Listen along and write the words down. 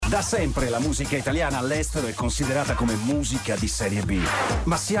Da sempre la musica italiana all'estero è considerata come musica di serie B.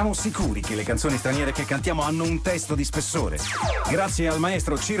 Ma siamo sicuri che le canzoni straniere che cantiamo hanno un testo di spessore? Grazie al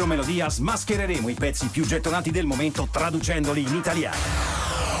maestro Ciro Melodia smaschereremo i pezzi più gettonati del momento traducendoli in italiano.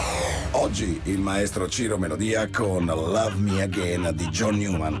 Oggi il maestro Ciro Melodia con Love Me Again di John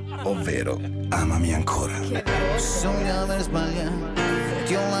Newman, ovvero Amami ancora. So di aver sbagliato,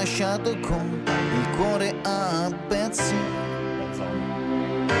 ti ho lasciato con il cuore a pezzi.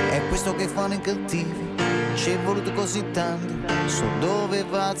 È questo che fanno i cattivi, ci è voluto così tanto, so dove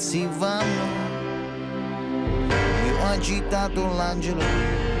pazzi vanno. Io ho agitato l'angelo,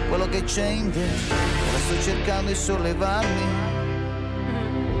 quello che c'è in te, ora sto cercando di sollevarmi.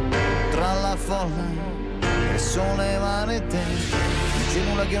 Tra la folla, il sole, mare e te, non c'è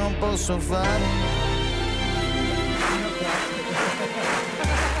nulla che non posso fare.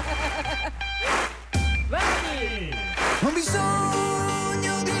 Vai! Ho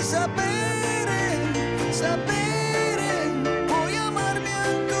bisogno di sapere, puoi amarmi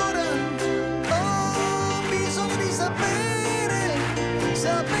ancora. Ho bisogno di sapere,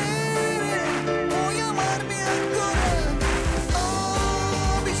 puoi amarmi ancora.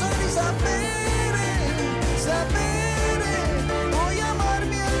 Ho bisogno di sapere, puoi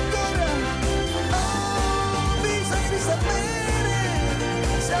amarmi ancora. Ho bisogno di sapere,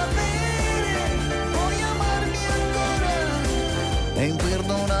 puoi amarmi ancora. È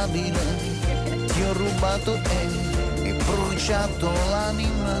imperdonabile, ti ho rubato e bruciato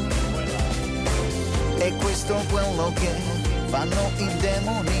l'anima. E questo è quello che fanno i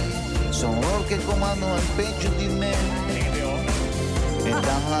demoni, sono loro che comandano il peggio di me. E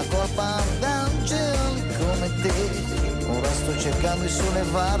danno la colpa ad angeli come te. Ora sto cercando di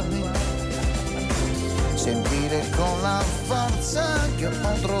sollevarmi, sentire con la forza che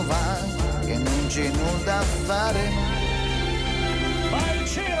ho trovato che non c'è nulla da fare. Vai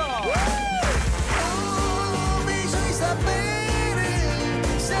Ciro! Ho bisogno di sapere,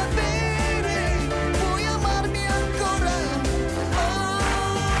 puoi amarmi ancora.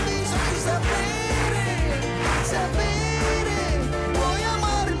 Ho bisogno di sapere, puoi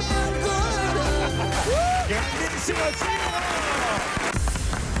amarmi ancora. Grandissimo Ciro!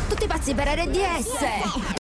 Tutti pazzi per RDS.